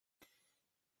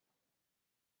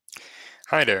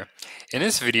Hi there. In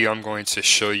this video, I'm going to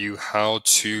show you how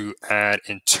to add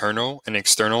internal and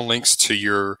external links to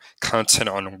your content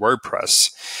on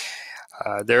WordPress.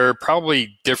 There are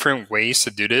probably different ways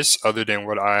to do this other than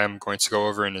what I'm going to go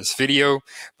over in this video,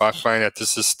 but I find that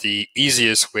this is the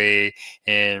easiest way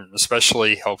and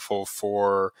especially helpful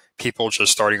for people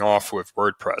just starting off with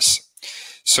WordPress.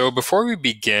 So before we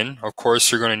begin, of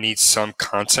course, you're going to need some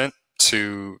content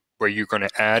to where you're going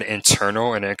to add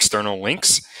internal and external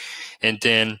links. And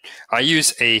then I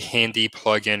use a handy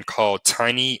plugin called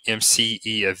Tiny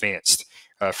MCE Advanced,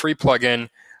 a free plugin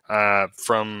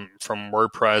from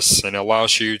WordPress, and it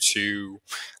allows you to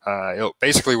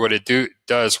basically what it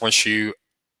does once you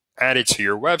add it to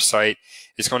your website,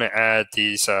 it's going to add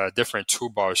these different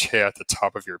toolbars here at the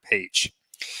top of your page.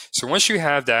 So once you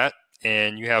have that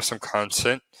and you have some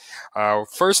content,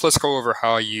 first let's go over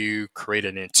how you create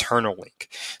an internal link.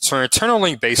 So an internal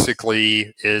link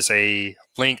basically is a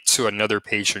link to another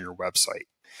page on your website.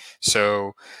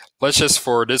 So let's just,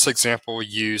 for this example,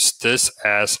 use this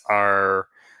as our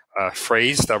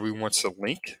phrase that we want to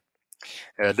link.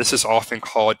 This is often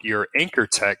called your anchor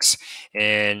text,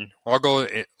 and I'll go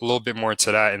a little bit more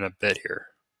into that in a bit here.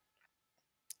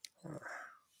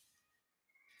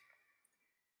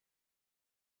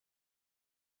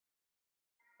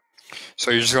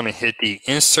 So you're just going to hit the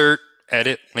Insert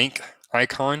Edit Link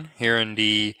icon here in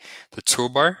the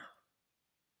toolbar.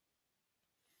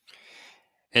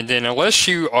 And then unless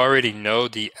you already know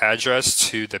the address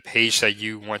to the page that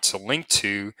you want to link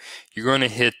to, you're going to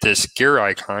hit this gear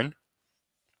icon.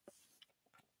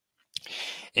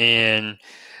 And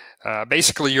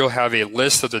basically you'll have a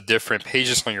list of the different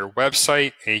pages on your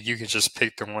website, and you can just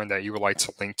pick the one that you would like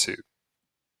to link to.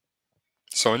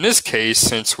 So in this case,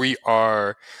 since we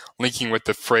are linking with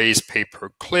the phrase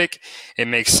pay-per-click, it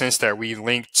makes sense that we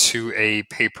link to a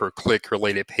pay-per-click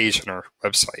related page on our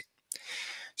website.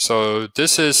 So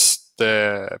this is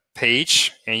the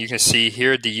page, and you can see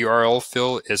here the URL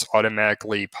field is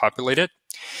automatically populated.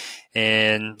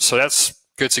 And so that's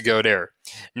good to go there.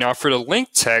 Now for the link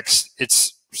text, it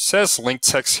says link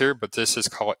text here, but this is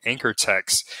called anchor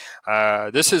text.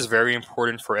 This is very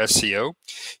important for SEO.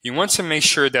 You want to make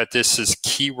sure that this is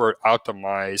keyword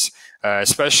optimized,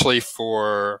 especially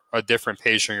for a different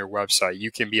page on your website.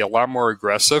 You can be a lot more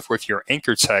aggressive with your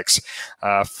anchor text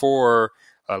for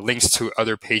links to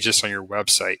other pages on your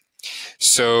website.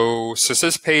 So since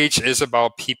this page is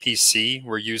about PPC,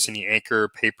 we're using the anchor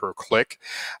pay-per-click.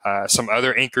 Some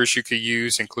other anchors you could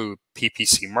use include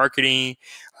PPC marketing,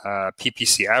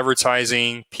 PPC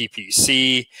advertising,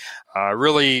 PPC.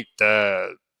 Really,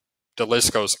 the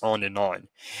list goes on and on.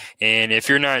 And if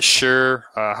you're not sure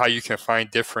how you can find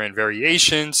different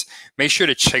variations, make sure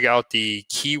to check out the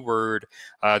keyword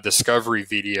discovery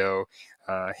video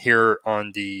here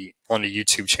on the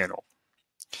YouTube channel.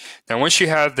 Now, once you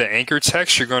have the anchor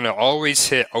text, you're going to always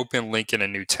hit open link in a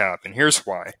new tab. And here's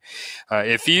why.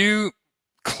 If you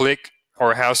click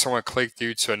or have someone click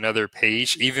through to another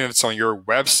page, even if it's on your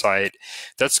website,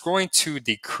 that's going to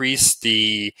decrease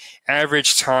the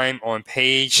average time on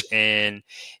page. And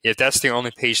if that's the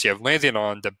only page they have landed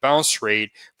on, the bounce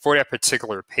rate for that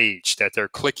particular page that they're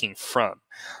clicking from.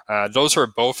 Those are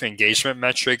both engagement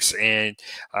metrics and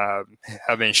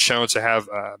have been shown to have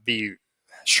be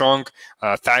strong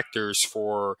factors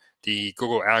for the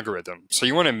Google algorithm. So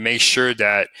you want to make sure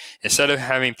that instead of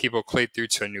having people click through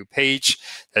to a new page,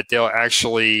 that they'll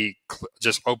actually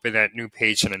just open that new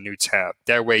page in a new tab.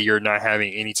 That way you're not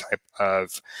having any type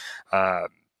of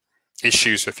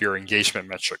issues with your engagement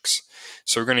metrics.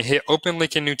 So we're going to hit open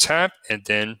link in new tab and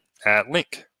then add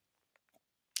link.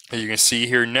 As you can see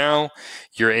here now,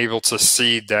 you're able to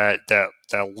see that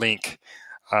link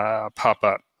pop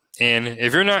up. And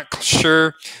if you're not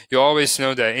sure, you'll always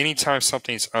know that anytime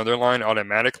something's underlined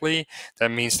automatically,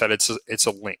 that means that it's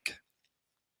a link.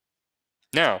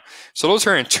 Now, so those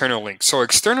are internal links. So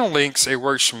external links, it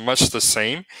works much the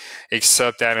same,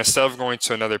 except that instead of going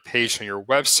to another page on your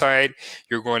website,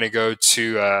 you're going to go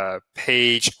to a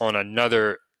page on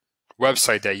another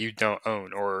website that you don't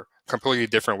own or completely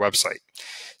different website.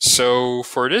 So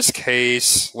for this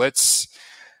case,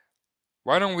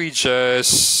 why don't we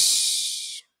just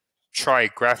try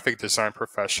graphic design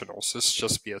professionals. This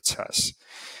just be a test.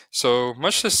 So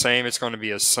much the same, it's going to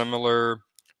be a similar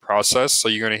process. So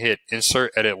you're going to hit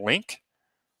insert edit link.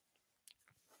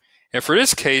 And for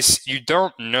this case, you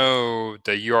don't know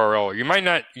the URL. You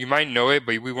might know it,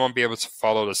 but we won't be able to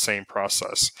follow the same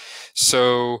process.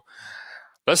 So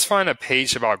let's find a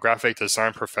page about graphic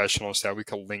design professionals that we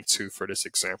can link to for this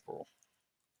example.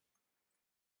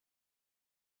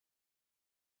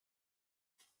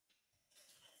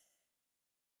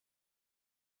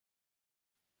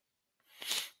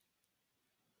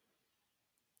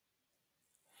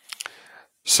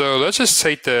 So let's just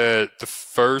take the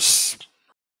first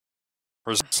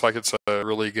results like it's a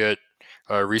really good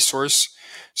resource.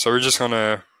 So we're just going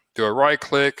to do a right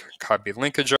click, copy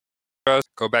link address,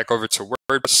 go back over to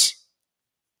WordPress,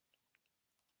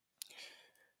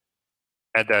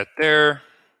 add that there.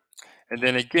 And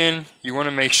then again, you want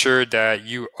to make sure that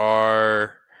you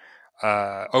are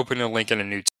opening a link in a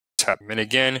new tab. And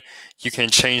again, you can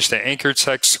change the anchor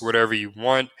text, whatever you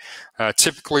want.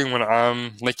 Typically, when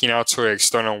I'm linking out to an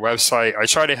external website, I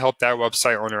try to help that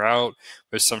website owner out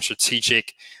with some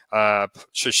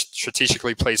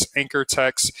strategically placed anchor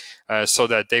text so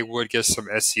that they would get some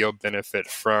SEO benefit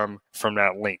from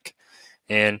that link.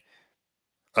 And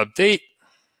update,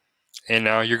 and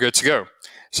now you're good to go.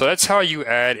 So that's how you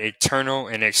add internal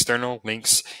and external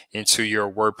links into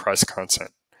your WordPress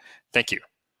content. Thank you.